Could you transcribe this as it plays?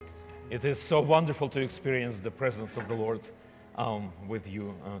It is so wonderful to experience the presence of the Lord with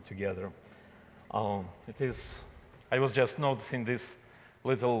you together. It is. I was just noticing this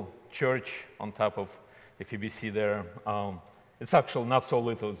little church on top of the FEBC there. It's actually not so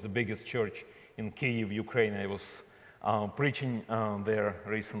little. It's the biggest church in Kyiv, Ukraine. I was preaching there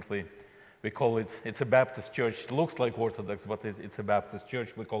recently. We call it. It's a Baptist church. It looks like Orthodox, but it's a Baptist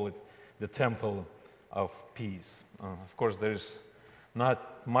church. We call it the Temple of Peace. Of course, there's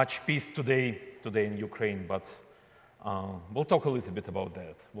not much peace today in Ukraine, but we'll talk a little bit about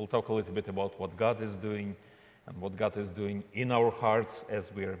that. We'll talk a little bit about what God is doing and what God is doing in our hearts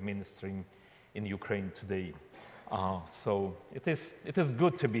as we are ministering in Ukraine today. So it is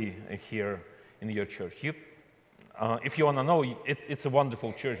good to be here in your church. If you want to know, it's a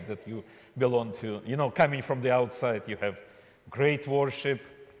wonderful church that you belong to. You know, coming from the outside, you have great worship,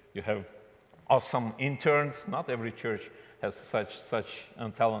 you have awesome interns. Not every church has such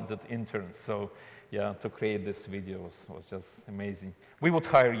talented interns. So yeah, to create this video was just amazing. We would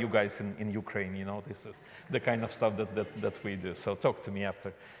hire you guys in Ukraine, you know, this is the kind of stuff that we do. So talk to me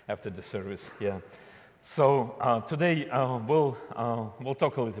after the service, yeah. So today we'll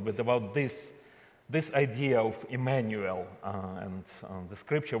talk a little bit about this idea of Emmanuel, and the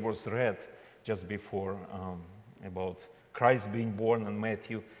scripture was read just before about Christ being born, and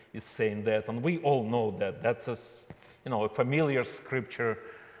Matthew is saying that, and we all know that that's a familiar scripture,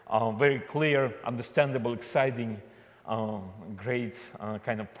 very clear, understandable, exciting, great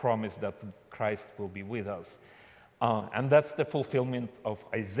kind of promise that Christ will be with us. And that's the fulfillment of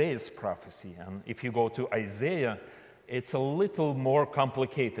Isaiah's prophecy. And if you go to Isaiah, it's a little more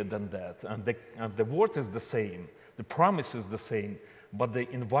complicated than that. And the word is the same, the promise is the same, but the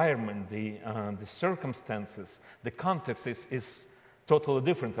environment, the circumstances, the context is totally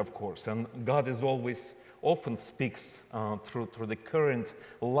different, of course. And God is often speaks through the current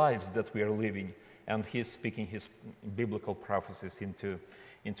lives that we are living, and He's speaking His biblical prophecies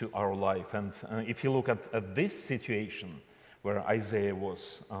into our life. And if you look at this situation where Isaiah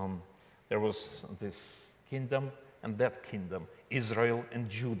was, there was this kingdom and that kingdom, Israel and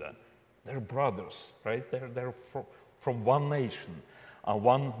Judah. They're brothers, right? They're from one nation,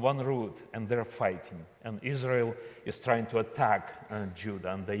 one root, and they're fighting. And Israel is trying to attack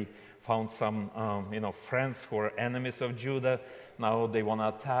Judah, and they found some friends who are enemies of Judah. Now they want to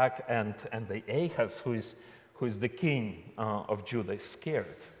attack, and the Ahaz, who is the king of Judah, is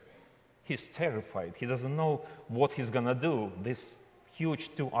scared. He's terrified. He doesn't know what he's going to do. These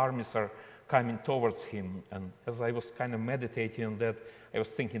huge two armies are coming towards him. And as I was kind of meditating on that, I was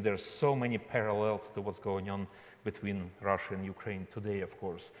thinking there's so many parallels to what's going on between Russia and Ukraine today, of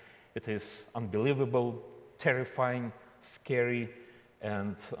course. It is unbelievable, terrifying, scary,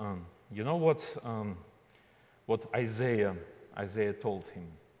 and you know what Isaiah told him?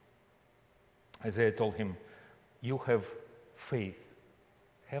 Isaiah told him, you have faith.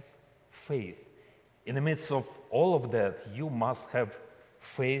 Have faith. In the midst of all of that, you must have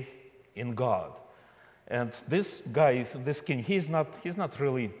faith in God. And this guy, this king, he's not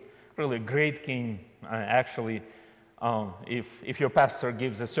really a great king. Actually, if your pastor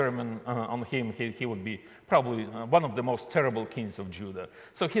gives a sermon on him, he would be probably one of the most terrible kings of Judah.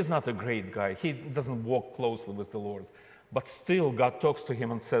 So he's not a great guy. He doesn't walk closely with the Lord. But still, God talks to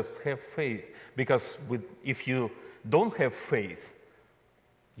him and says, have faith. Because if you don't have faith,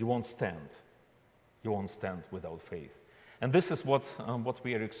 you won't stand. You won't stand without faith. And this is what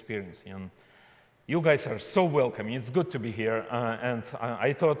we are experiencing. And you guys are so welcoming. It's good to be here. And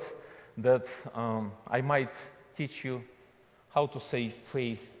I thought that I might teach you how to say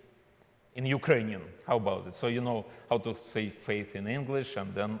faith in Ukrainian. How about it? So you know how to say faith in English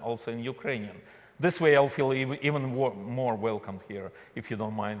and then also in Ukrainian. This way I'll feel even more welcome here, if you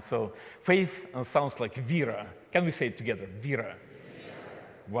don't mind. So faith sounds like Vira. Can we say it together? Vira.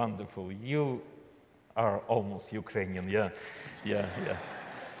 Wonderful. You are almost Ukrainian. Yeah.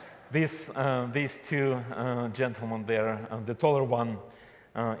 These two gentlemen there, the taller one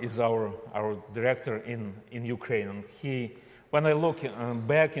is our director in Ukraine. And when I look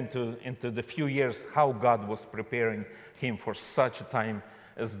back into the few years how God was preparing him for such a time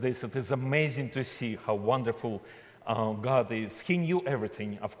as this, it is amazing to see how wonderful God is. He knew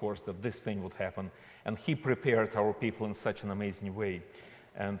everything, of course, that this thing would happen, and He prepared our people in such an amazing way.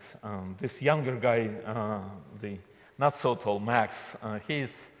 And this younger guy, the not so tall Max,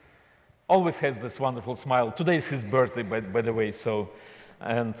 he's always has this wonderful smile. Today is his birthday, by the way. So,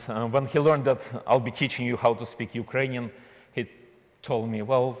 and when he learned that I'll be teaching you how to speak Ukrainian, he told me,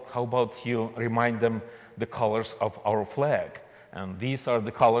 well, how about you remind them the colors of our flag? And these are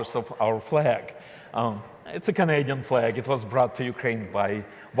the colors of our flag. It's a Canadian flag. It was brought to Ukraine by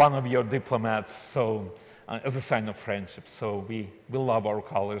one of your diplomats, so as a sign of friendship. So we love our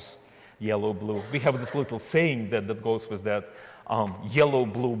colors, yellow, blue. We have this little saying that goes with that, yellow,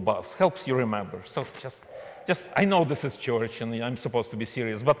 blue bus. Helps you remember. So just, I know this is church and I'm supposed to be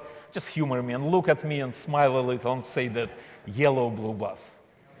serious, but just humor me and look at me and smile a little and say that yellow, blue bus.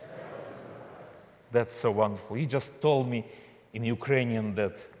 That's so wonderful. You just told me in Ukrainian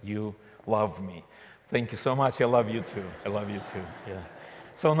that you love me. Thank you so much. I love you too. I love you too. Yeah.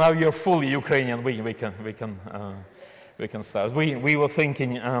 So now you're fully Ukrainian. We can start. We were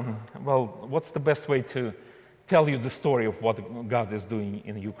thinking, well, what's the best way to tell you the story of what God is doing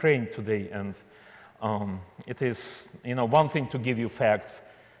in Ukraine today? And it is, one thing to give you facts,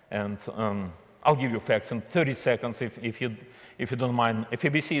 and I'll give you facts in 30 seconds if you don't mind.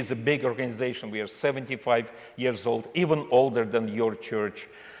 FEBC is a big organization. We are 75 years old, even older than your church.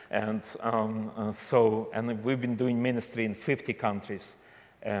 And and we've been doing ministry in 50 countries.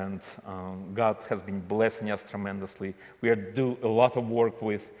 And God has been blessing us tremendously. We do a lot of work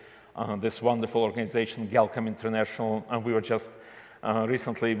with this wonderful organization, Galcom International. And we were just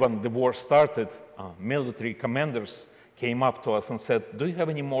recently, when the war started, military commanders came up to us and said, do you have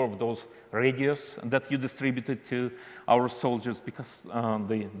any more of those radios that you distributed to our soldiers? Because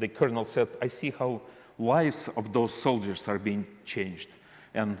the colonel said, I see how lives of those soldiers are being changed.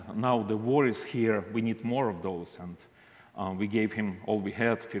 And now the war is here, we need more of those. And we gave him all we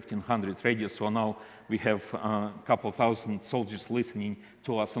had, 1,500 radios. So now we have a couple thousand soldiers listening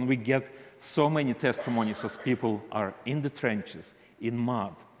to us. And we get so many testimonies as people are in the trenches, in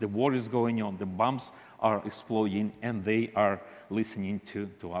mud. The war is going on, the bombs are exploding, and they are listening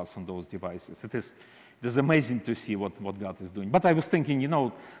to us on those devices. It is amazing to see what God is doing. But I was thinking,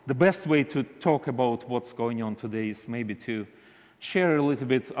 the best way to talk about what's going on today is maybe to share a little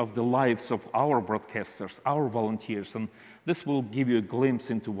bit of the lives of our broadcasters, our volunteers, and this will give you a glimpse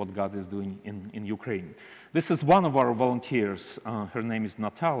into what God is doing in Ukraine. This is one of our volunteers. Her name is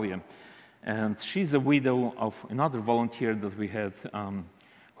Natalia, and she's a widow of another volunteer that we had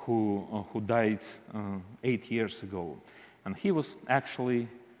who died 8 years ago. And he was actually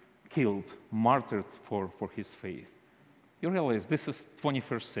killed, martyred for his faith. You realize this is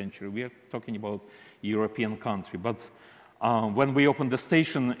 21st century. We are talking about European country, but when we opened the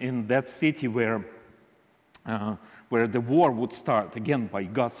station in that city where the war would start, again, by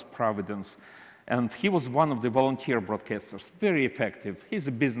God's providence. And he was one of the volunteer broadcasters, very effective. He's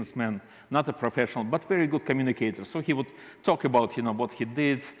a businessman, not a professional, but very good communicator. So he would talk about, what he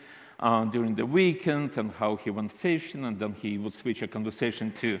did during the weekend and how he went fishing, and then he would switch a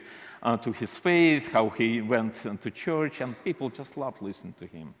conversation to his faith, how he went to church, and people just loved listening to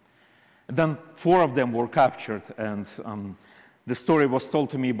him. And then 4 of them were captured, and the story was told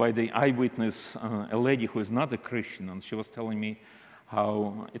to me by the eyewitness, a lady who is not a Christian, and she was telling me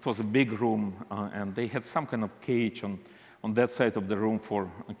how it was a big room, and they had some kind of cage on that side of the room for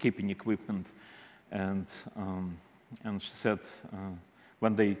keeping equipment. And she said,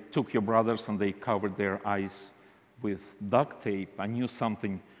 when they took your brothers and they covered their eyes with duct tape, I knew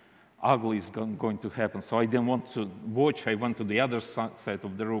something ugly is going to happen. So I didn't want to watch. I went to the other side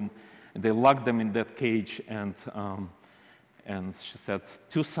of the room, and they locked them in that cage. And she said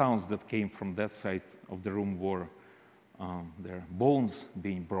 2 sounds that came from that side of the room were their bones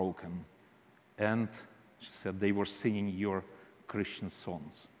being broken. And she said they were singing your Christian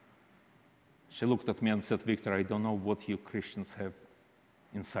songs. She looked at me and said, Victor, I don't know what you Christians have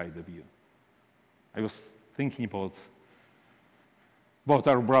inside of you. I was thinking about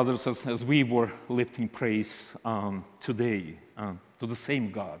our brothers as we were lifting praise today to the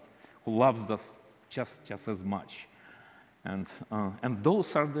same God who loves us just as much. And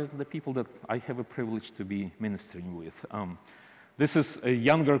those are the people that I have a privilege to be ministering with. This is a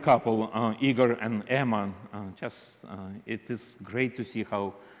younger couple, Igor and Emma. It is great to see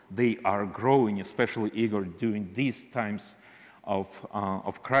how they are growing, especially Igor during these times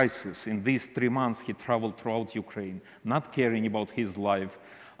of crisis. In these 3 months, he traveled throughout Ukraine, not caring about his life,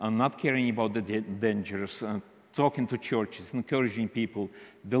 not caring about the dangers, talking to churches, encouraging people,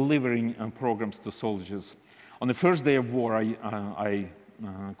 delivering programs to soldiers. On the first day of war, I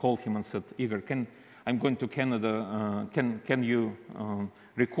called him and said, Igor, I'm going to Canada. Can you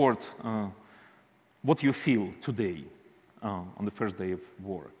record what you feel today on the first day of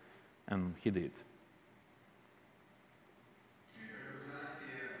war? And he did.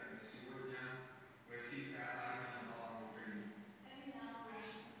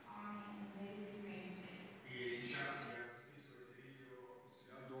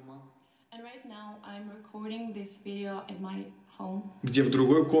 And right now I'm recording this video at my home. Где в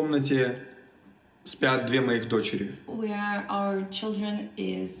другой комнате спят две моих дочери. Where our children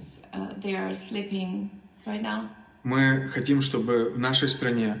is, they are sleeping right now. Мы хотим, чтобы в нашей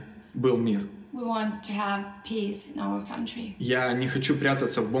стране был мир. We want to have peace in our country. Я не хочу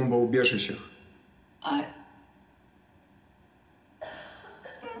прятаться в бомбоубежищах.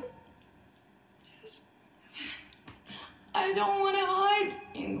 I don't want to hide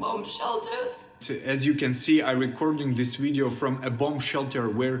in bomb shelters. As you can see, I'm recording this video from a bomb shelter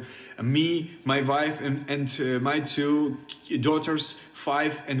where me, my wife, and my two daughters,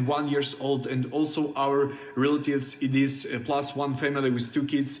 5 and 1 years old, and also our relatives in this plus one family with 2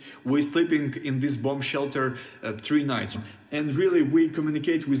 kids, we're sleeping in this bomb shelter 3 nights. And really, we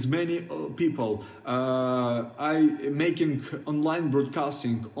communicate with many people. I making online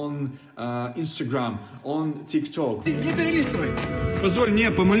broadcasting on Instagram, on TikTok. Не перелистывай. Позволь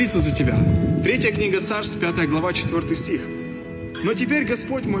мне помолиться за тебя. 3 книга Царств, 5 глава, 4 стих. Но теперь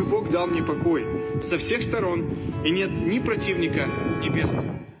Господь мой Бог дал мне покой со всех сторон, и нет ни противника, ни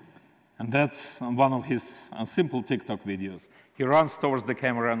бедствия. And that's one of his simple TikTok videos. He runs towards the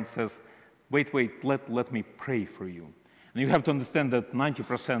camera and says, wait, let me pray for you. And you have to understand that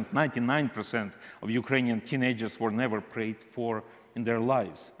 90%, 99% of Ukrainian teenagers were never prayed for in their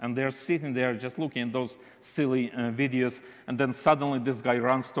lives. And they're sitting there just looking at those silly videos, and then suddenly this guy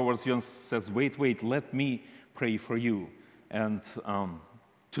runs towards you and says, wait, let me pray for you. And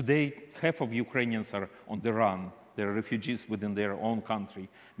today, half of Ukrainians are on the run. They're refugees within their own country.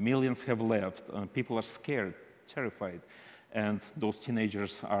 Millions have left. People are scared, terrified. And those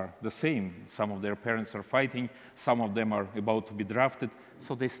teenagers are the same. Some of their parents are fighting. Some of them are about to be drafted.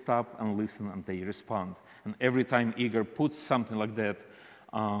 So they stop and listen and they respond. And every time Igor puts something like that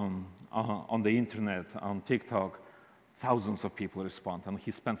on the internet, on TikTok, thousands of people respond. And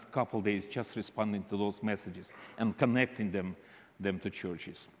he spends a couple days just responding to those messages and connecting them to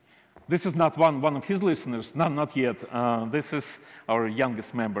churches. This is not one of his listeners, not yet. This is our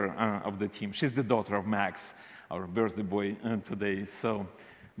youngest member of the team. She's the daughter of Max, our birthday boy today. So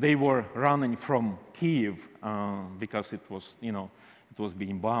they were running from Kyiv because it was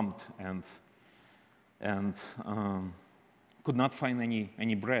being bombed and could not find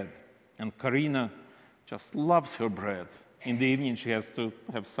any bread. And Karina just loves her bread. In the evening, she has to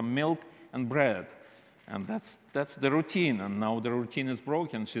have some milk and bread. And that's the routine. And now the routine is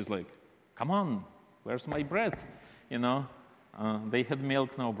broken. She's like, come on, where's my bread? They had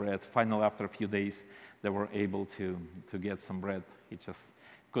milk, no bread. Finally, after a few days, they were able to get some bread. He just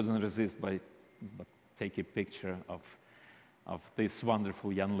couldn't resist but take a picture of this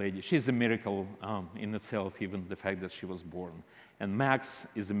wonderful young lady. She's a miracle in itself, even the fact that she was born. And Max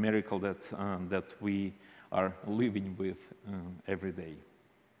is a miracle that we are living with every day.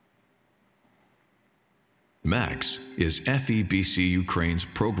 Max is FEBC Ukraine's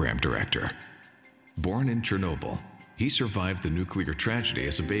program director. Born in Chernobyl, he survived the nuclear tragedy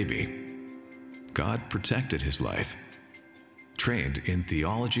as a baby. God protected his life. Trained in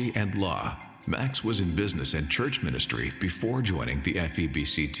theology and law, Max was in business and church ministry before joining the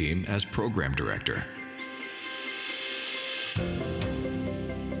FEBC team as program director.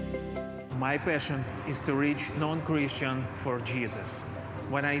 My passion is to reach non-Christian for Jesus.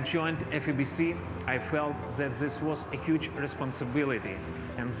 When I joined FEBC, I felt that this was a huge responsibility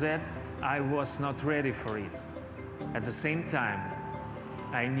and that I was not ready for it. At the same time,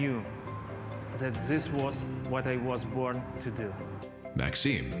 I knew that this was what I was born to do.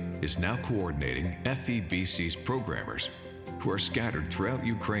 Maxime is now coordinating FEBC's programmers who are scattered throughout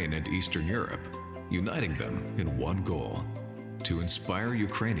Ukraine and Eastern Europe, uniting them in one goal: to inspire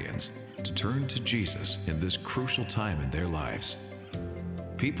Ukrainians to turn to Jesus in this crucial time in their lives.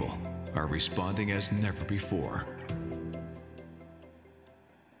 People are responding as never before.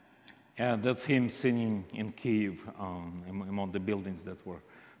 Yeah, that's him singing in Kyiv among the buildings that were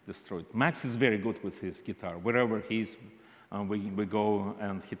destroyed. Max is very good with his guitar. Wherever he is, we go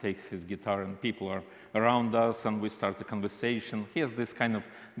and he takes his guitar and people are around us and we start a conversation. He has this kind of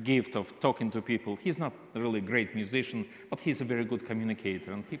gift of talking to people. He's not really a great musician, but he's a very good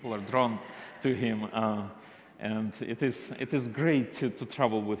communicator and people are drawn to him. And it is great to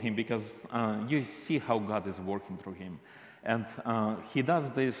travel with him because you see how God is working through him. And he does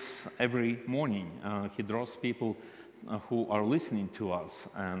this every morning. He draws people who are listening to us,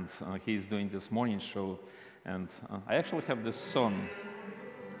 and he's doing this morning show. And I actually have this song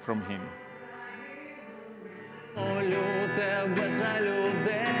from him. Молю тебе за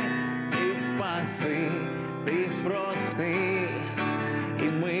людей, ти спаси, ти прости, і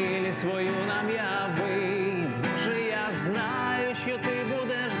милість свою нам яви. Боже, я знаю, що ти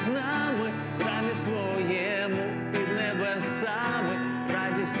будеш з нами, в храмі своєму, під небесами,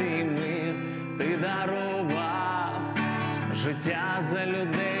 радість і мир ти даєш.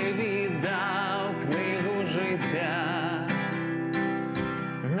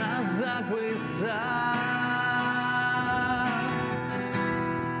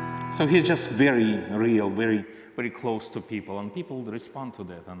 So he's just very real, very close to people, and people respond to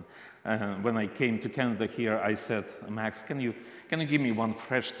that. And when I came to Canada here, I said, Max, can you give me one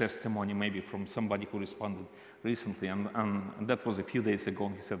fresh testimony, maybe from somebody who responded recently? And that was a few days ago.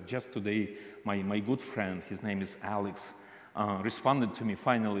 And he said, just today, my good friend, his name is Alex, responded to me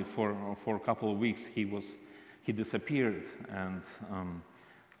finally for a couple of weeks. He disappeared, and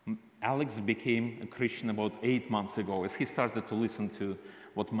Alex became a Christian about 8 months ago. As he started to listen to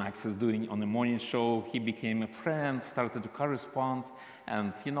what Max is doing on the morning show, he became a friend, started to correspond,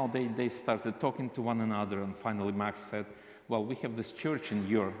 and they started talking to one another. And finally, Max said, "Well, we have this church in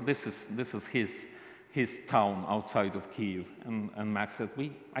Europe. This is his town outside of Kyiv." And Max said,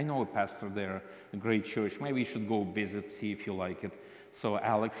 "I know a pastor there, a great church. Maybe you should go visit, see if you like it." So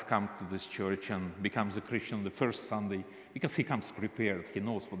Alex comes to this church and becomes a Christian the first Sunday, because he comes prepared. He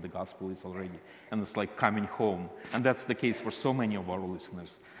knows what the gospel is already. And it's like coming home. And that's the case for so many of our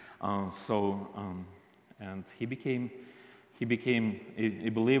listeners. And he became a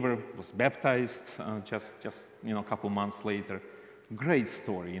believer, was baptized just a couple months later. Great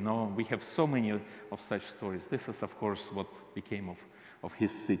story, We have so many of such stories. This is, of course, what became of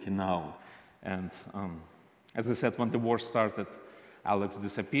his city now. And as I said, when the war started, Alex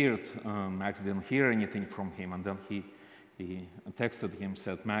disappeared. Max didn't hear anything from him, and then he texted him,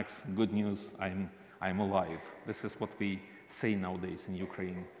 said, "Max, good news, I'm alive." This is what we say nowadays in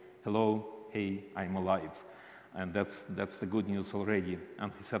Ukraine. Hello, hey, I'm alive. And that's the good news already.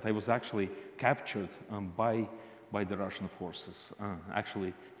 And he said, I was actually captured by the Russian forces,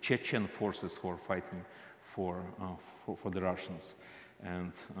 actually Chechen forces who are fighting for the Russians.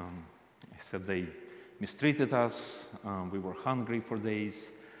 And he said they mistreated us, we were hungry for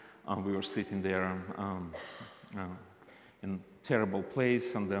days, we were sitting there in a terrible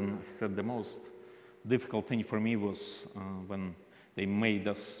place. And then he said the most difficult thing for me was when they made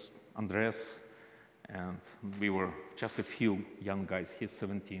us undress, and we were just a few young guys, he's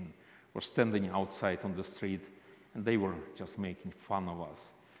 17, were standing outside on the street, and they were just making fun of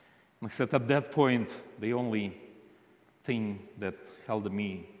us. And he said at that point, the only thing that held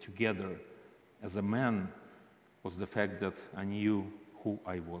me together as a man was the fact that I knew who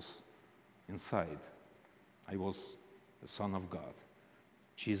I was inside. I was the Son of God.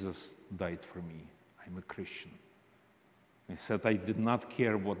 Jesus died for me. I'm a Christian. He said, I did not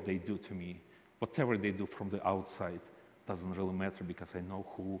care what they do to me. Whatever they do from the outside doesn't really matter, because I know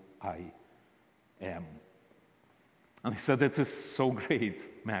who I am. And he said, it is so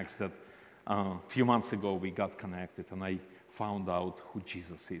great, Max, that a few months ago we got connected, and I found out who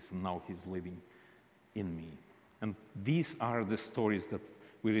Jesus is, and now he's living in me. And these are the stories that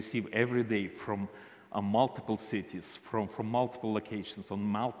we receive every day from multiple cities, from multiple locations, on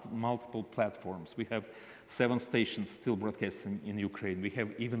multiple platforms. We have 7 stations still broadcasting in Ukraine. We have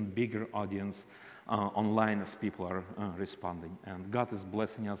even bigger audience online as people are responding. And God is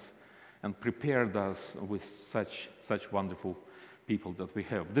blessing us and prepared us with such wonderful people that we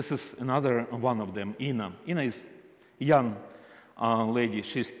have. This is another one of them, Ina. Ina is a young lady.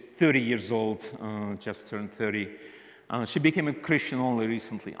 She's 30 years old, just turned 30. She became a Christian only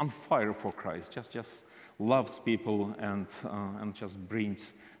recently, on fire for Christ, just loves people and just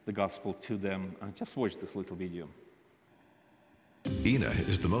brings the gospel to them. Just watch this little video. Ina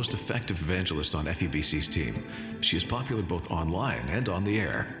is the most effective evangelist on FEBC's team. She is popular both online and on the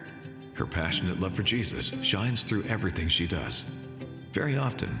air. Her passionate love for Jesus shines through everything she does. Very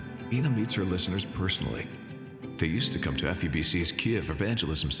often, Ina meets her listeners personally. They used to come to FEBC's Kyiv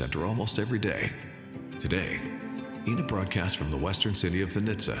Evangelism Center almost every day. Today, Ina broadcasts from the western city of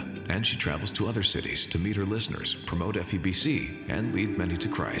Vinnytsia, and she travels to other cities to meet her listeners, promote FEBC, and lead many to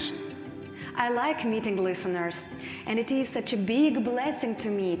Christ. I like meeting listeners, and it is such a big blessing to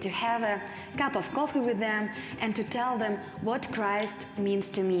me to have a cup of coffee with them and to tell them what Christ means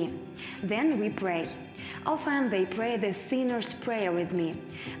to me. Then we pray. Often they pray the sinner's prayer with me,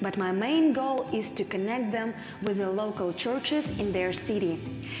 but my main goal is to connect them with the local churches in their city.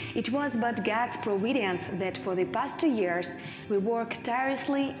 It was but God's providence that for the past 2 years we worked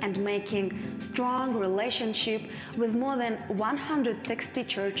tirelessly and making strong relationship with more than 160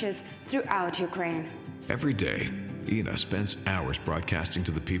 churches throughout Ukraine. Every day, Ina spends hours broadcasting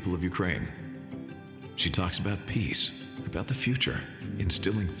to the people of Ukraine. She talks about peace, about the future,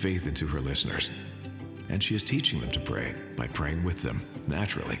 instilling faith into her listeners. And she is teaching them to pray by praying with them,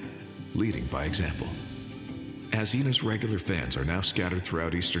 naturally, leading by example. As Ina's regular fans are now scattered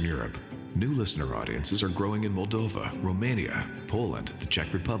throughout Eastern Europe, new listener audiences are growing in Moldova, Romania, Poland, the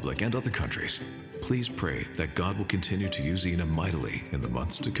Czech Republic, and other countries. Please pray that God will continue to use Ina mightily in the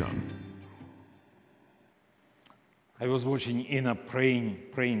months to come. I was watching Ina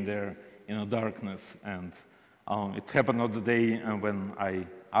praying there in the darkness, and it happened on the day when I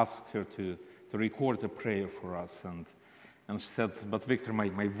asked her to record a prayer for us, and she said, "But Victor,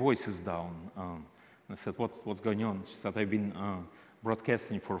 my voice is down." And I said, "What's going on?" She said, "I've been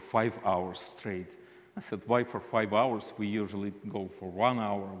broadcasting for 5 hours straight." I said, "Why for 5 hours? We usually go for 1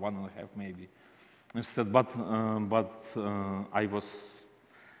 hour, 1.5 maybe." And she said, but I was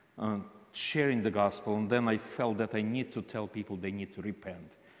sharing the gospel, and then I felt that I need to tell people they need to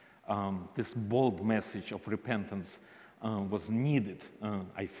repent. This bold message of repentance was needed,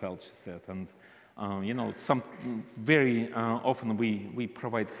 I felt," she said. And very often we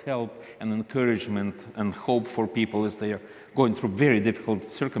provide help and encouragement and hope for people as they are going through very difficult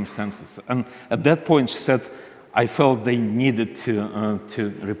circumstances. And at that point, she said, I felt they needed to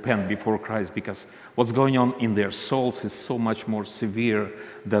repent before Christ, because what's going on in their souls is so much more severe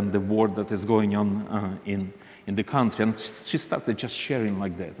than the war that is going on in the country. And she started just sharing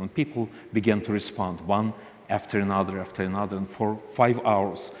like that, and people began to respond, one after another, and for 5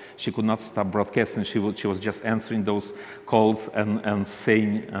 hours she could not stop broadcasting. She was just answering those calls and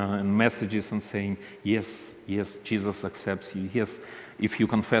saying messages and saying, yes, Jesus accepts you. Yes, if you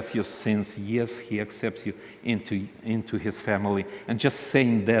confess your sins, yes, he accepts you into his family. And just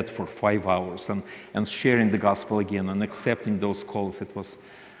saying that for 5 hours and sharing the gospel again and accepting those calls, it was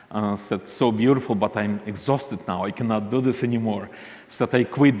said, so beautiful, but I'm exhausted now. I cannot do this anymore. So that I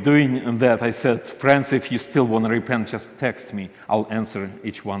quit doing that. I said, friends, if you still want to repent, just text me. I'll answer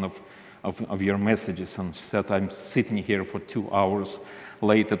each one of your messages. And she said, I'm sitting here for 2 hours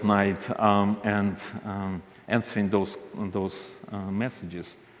late at night and answering those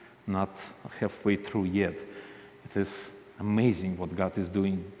messages, not halfway through yet. It is amazing what God is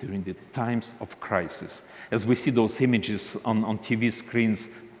doing during the times of crisis. As we see those images on TV screens,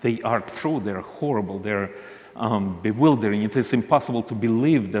 they are true, they're horrible, they're bewildering. It is impossible to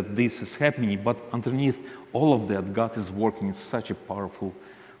believe that this is happening, but underneath all of that, God is working in such a powerful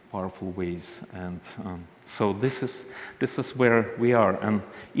ways. And so this is where we are. And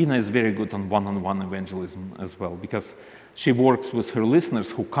Ina is very good on one-on-one evangelism as well, because she works with her listeners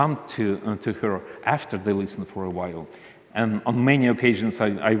who come to her after they listen for a while. And on many occasions,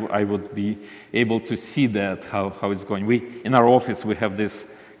 I would be able to see that, how it's going. In our office, we have this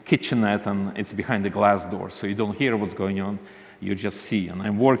kitchenette, and it's behind the glass door, so you don't hear what's going on, you just see. And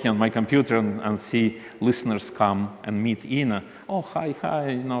I'm working on my computer and see listeners come and meet Ina. Oh, hi,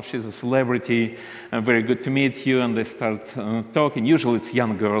 she's a celebrity, very good to meet you, and they start talking. Usually it's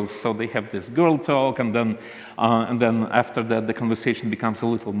young girls, so they have this girl talk, and then after that, the conversation becomes a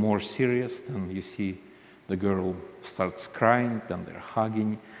little more serious, and you see the girl starts crying, then they're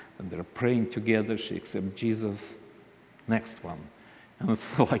hugging, and they're praying together. She accepts Jesus. Next one. And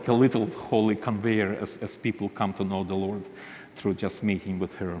it's like a little holy conveyor as people come to know the Lord through just meeting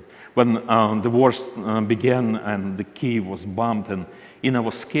with her. When the war began and the Kyiv was bombed, and Ina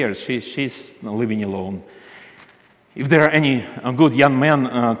was scared. She's living alone. If there are any good young men,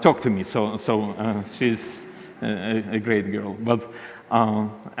 talk to me. So she's a great girl. But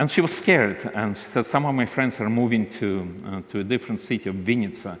and she was scared, and she said, some of my friends are moving to a different city of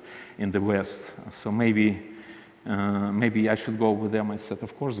Vinnytsia in the west, so maybe I should go with them. I said,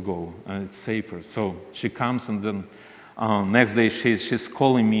 of course go, it's safer. So she comes, and then next day she's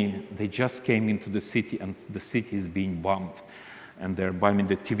calling me. They just came into the city, and the city is being bombed, and they're bombing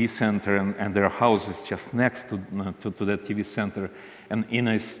the TV center, and their house is just next to that TV center. And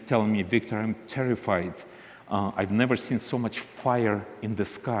Ina is telling me, Victor, I'm terrified. I've never seen so much fire in the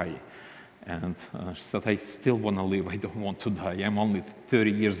sky. And she said, I still want to live. I don't want to die. I'm only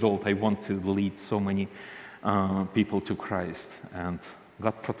 30 years old. I want to lead so many people to Christ. And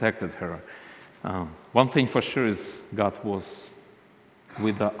God protected her. One thing for sure is God was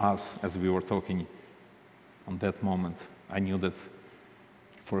with us as we were talking on that moment. I knew that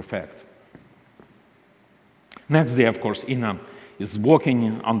for a fact. Next day, of course, Ina is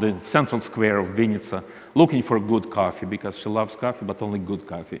walking on the central square of Vinnytsia, looking for good coffee, because she loves coffee, but only good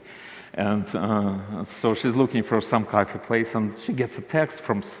coffee. And so she's looking for some coffee place, and she gets a text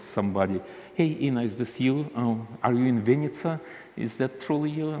from somebody. Hey, Ina, is this you? Are you in Vinnytsia? Is that truly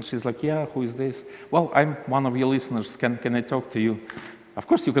you? And she's like, yeah, who is this? Well, I'm one of your listeners. Can I talk to you? Of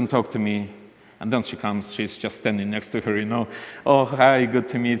course you can talk to me. And then she comes, she's just standing next to her, Oh, hi, good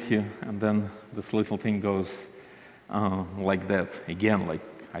to meet you. And then this little thing goes like that. Again, like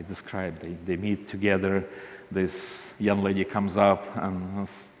I described, they meet together. This young lady comes up, and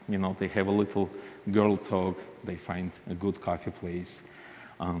they have a little girl talk. They find a good coffee place.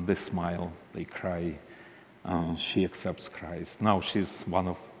 They smile, they cry. She accepts Christ. Now she's one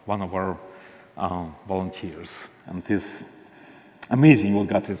of our volunteers. And it is amazing what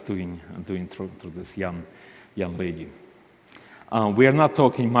God is doing through this young lady. We are not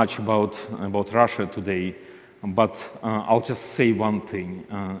talking much about Russia today, but I'll just say one thing.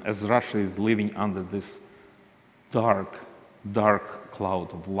 As Russia is living under this dark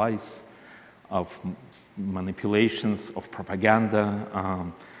cloud of lies, of manipulations, of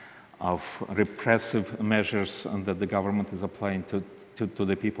propaganda, of repressive measures that the government is applying to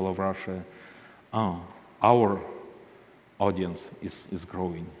the people of Russia, our audience is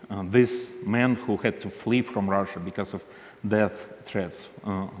growing. This man who had to flee from Russia because of death threats,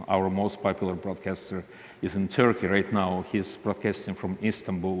 our most popular broadcaster, is in Turkey right now. He's broadcasting from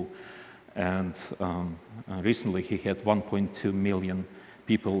Istanbul, and recently he had 1.2 million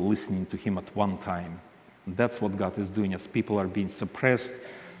people listening to him at one time. And that's what God is doing. As people are being suppressed,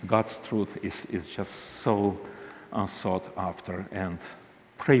 God's truth is just so sought after. And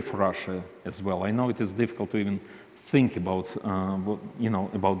pray for Russia as well. I know it is difficult to even think about,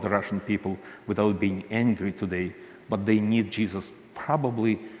 about the Russian people without being angry today, but they need Jesus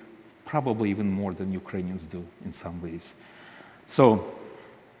probably even more than Ukrainians do in some ways. So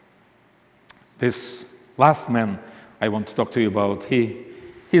this last man I want to talk to you about,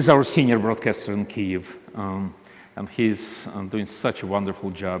 he's our senior broadcaster in Kyiv, and he's doing such a wonderful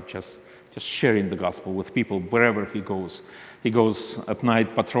job just sharing the gospel with people wherever he goes. He goes at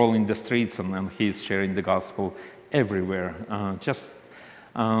night patrolling the streets, and he's sharing the gospel everywhere.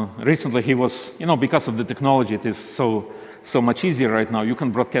 Recently he was, because of the technology, it is so much easier right now. You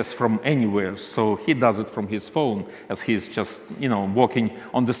can broadcast from anywhere. So he does it from his phone as he's just, walking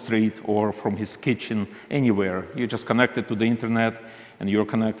on the street, or from his kitchen, anywhere. You're just connected to the internet, and you're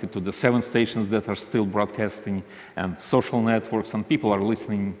connected to the 7 stations that are still broadcasting, and social networks, and people are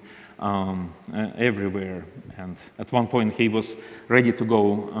listening everywhere. And at one point he was ready to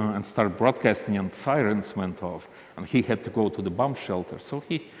go and start broadcasting, and sirens went off, and he had to go to the bomb shelter. So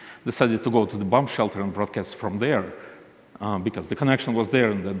he decided to go to the bomb shelter and broadcast from there, because the connection was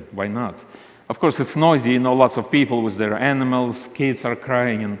there, and then why not? Of course, it's noisy, lots of people with their animals, kids are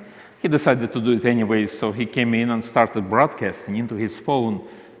crying, and he decided to do it anyway. So he came in and started broadcasting into his phone.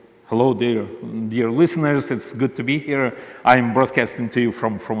 Hello, dear listeners, it's good to be here. I'm broadcasting to you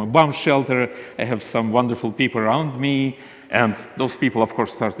from a bomb shelter. I have some wonderful people around me, and those people, of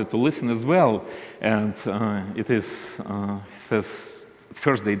course, started to listen as well. And he says, at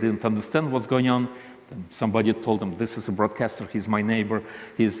first they didn't understand what's going on. Then somebody told them, this is a broadcaster, he's my neighbor.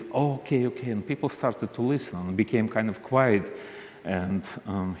 He's, okay, and people started to listen and became kind of quiet. And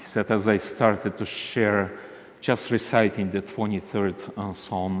he said, as I started to share, just reciting the 23rd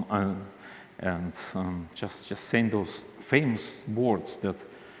Psalm and just saying those famous words that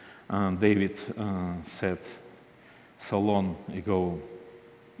David said so long ago,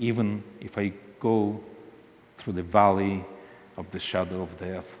 even if I go through the valley of the shadow of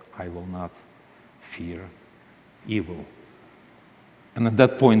death, I will not fear evil. And at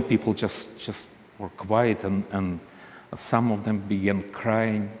that point, people just were quiet, and some of them began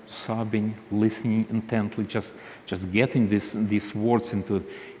crying, sobbing, listening intently, just getting these words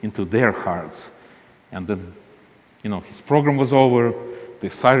into their hearts. And then, his program was over, the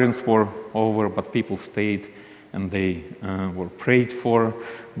sirens were over, but people stayed, and they were prayed for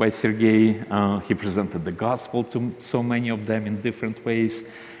by Sergei. He presented the gospel to so many of them in different ways,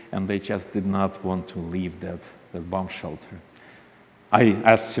 and they just did not want to leave that bomb shelter. I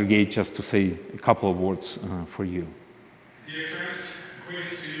asked Sergei just to say a couple of words for you. Dear friends,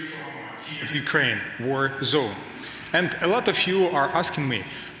 greetings to you from Kyiv, Ukraine, war zone. And a lot of you are asking me,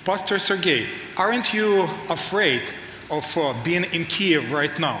 Pastor Sergei, aren't you afraid of being in Kyiv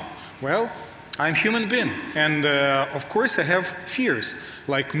right now? Well, I'm a human being, and of course I have fears,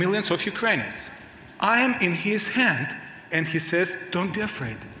 like millions of Ukrainians. I am in his hand, and he says, don't be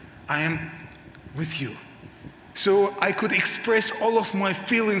afraid, I am with you. So I could express all of my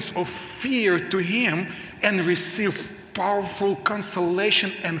feelings of fear to him and receive powerful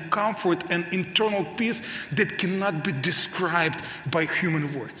consolation and comfort and internal peace that cannot be described by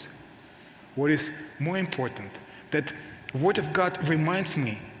human words. What is more important, that the Word of God reminds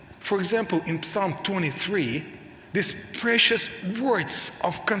me, for example, in Psalm 23, these precious words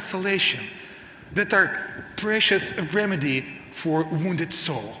of consolation that are precious remedy for wounded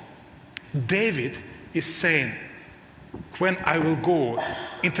soul. David is saying, when I will go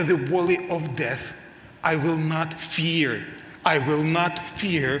into the valley of death, I will not fear. I will not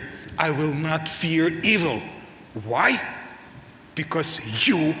fear. I will not fear evil. Why? Because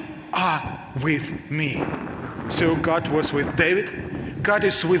you are with me. So God was with David. God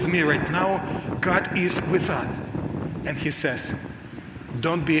is with me right now. God is with us. And he says,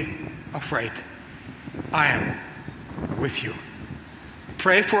 don't be afraid. I am with you.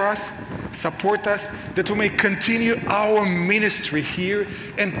 Pray for us, support us, that we may continue our ministry here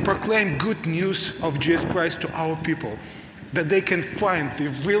and proclaim good news of Jesus Christ to our people, that they can find the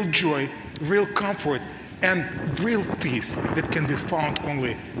real joy, real comfort, and real peace that can be found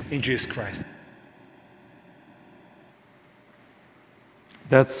only in Jesus Christ.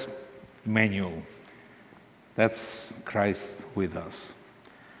 That's Emmanuel. That's Christ with us.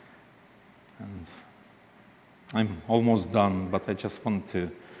 And I'm almost done, but I just want to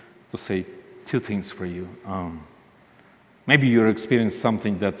say two things for you. Maybe you're experiencing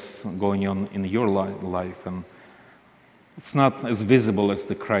something that's going on in your life, and it's not as visible as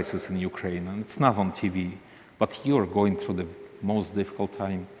the crisis in Ukraine, and it's not on TV, but you're going through the most difficult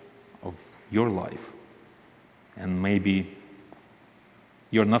time of your life. And maybe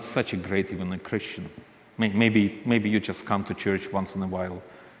you're not such a great even a Christian. Maybe you just come to church once in a while,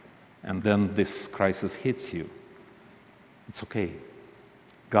 and then this crisis hits you. It's okay.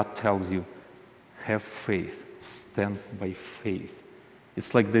 God tells you, have faith, stand by faith.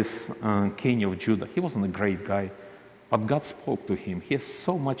 It's like this king of Judah. He wasn't a great guy, but God spoke to him. He has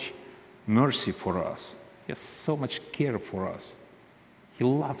so much mercy for us. He has so much care for us. He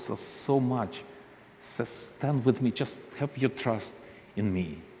loves us so much. He says, stand with me, just have your trust in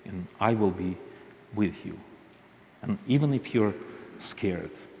me, and I will be with you. And even if you're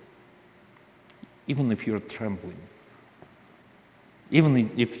scared, even if you're trembling,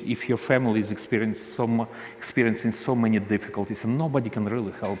 even if your family is experiencing so many difficulties and nobody can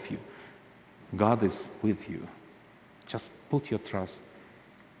really help you, God is with you. Just put your trust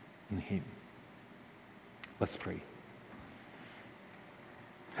in Him. Let's pray.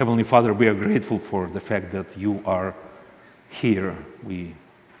 Heavenly Father, we are grateful for the fact that you are here. We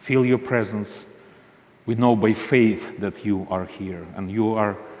feel your presence. We know by faith that you are here, and you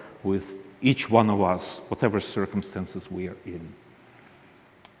are with each one of us, whatever circumstances we are in.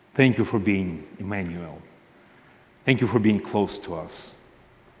 Thank you for being Emmanuel. Thank you for being close to us.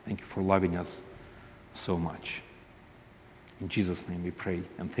 Thank you for loving us so much. In Jesus' name we pray,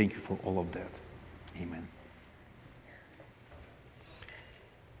 and thank you for all of that. Amen.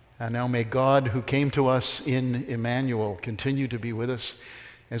 And now may God, who came to us in Emmanuel, continue to be with us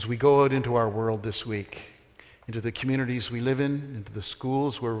as we go out into our world this week, into the communities we live in, into the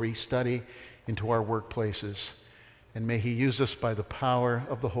schools where we study, into our workplaces. And may He use us by the power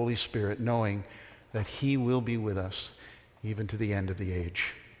of the Holy Spirit, knowing that He will be with us even to the end of the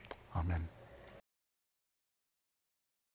age. Amen.